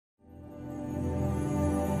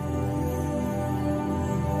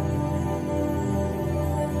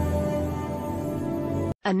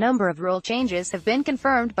A number of rule changes have been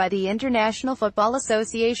confirmed by the International Football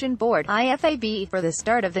Association Board (IFAB) for the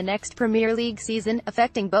start of the next Premier League season,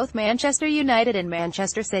 affecting both Manchester United and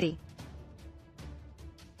Manchester City.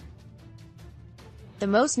 The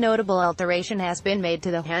most notable alteration has been made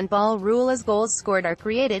to the handball rule, as goals scored or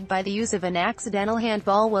created by the use of an accidental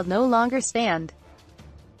handball will no longer stand.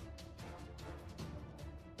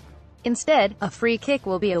 Instead, a free kick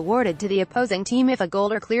will be awarded to the opposing team if a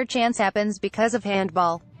goal or clear chance happens because of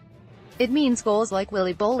handball. It means goals like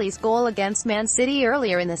Willy Bolly's goal against Man City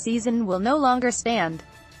earlier in the season will no longer stand.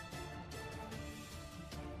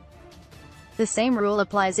 The same rule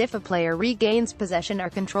applies if a player regains possession or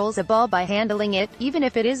controls a ball by handling it, even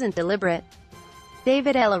if it isn't deliberate.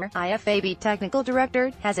 David Eller, IFAB Technical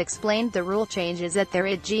Director, has explained the rule changes at their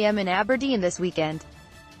IFAB in Aberdeen this weekend.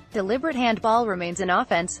 Deliberate handball remains an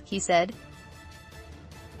offense, he said.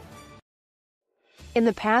 In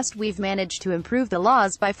the past we've managed to improve the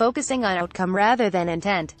laws by focusing on outcome rather than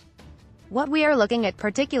intent. What we are looking at,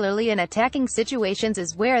 particularly in attacking situations,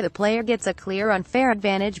 is where the player gets a clear unfair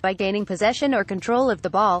advantage by gaining possession or control of the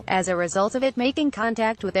ball, as a result of it making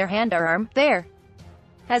contact with their hand or arm. There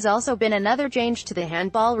has also been another change to the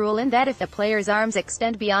handball rule in that if a player's arms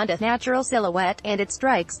extend beyond a natural silhouette, and it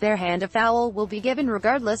strikes their hand, a foul will be given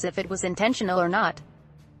regardless if it was intentional or not.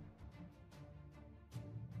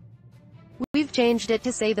 We've changed it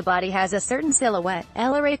to say the body has a certain silhouette,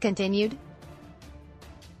 Eller continued.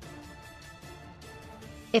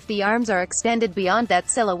 If the arms are extended beyond that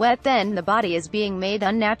silhouette, then the body is being made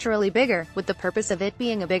unnaturally bigger, with the purpose of it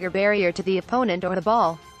being a bigger barrier to the opponent or the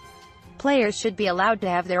ball. Players should be allowed to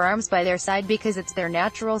have their arms by their side because it's their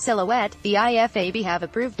natural silhouette. The IFAB have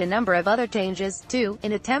approved a number of other changes, too,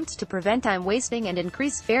 in attempts to prevent time wasting and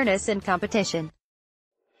increase fairness in competition.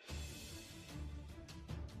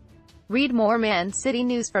 Read more Man City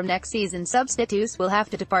news from next season. Substitutes will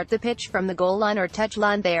have to depart the pitch from the goal line or touch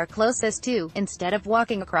line they are closest to, instead of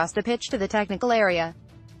walking across the pitch to the technical area.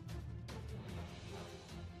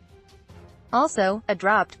 Also, a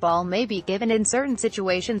dropped ball may be given in certain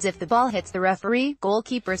situations if the ball hits the referee.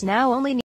 Goalkeepers now only need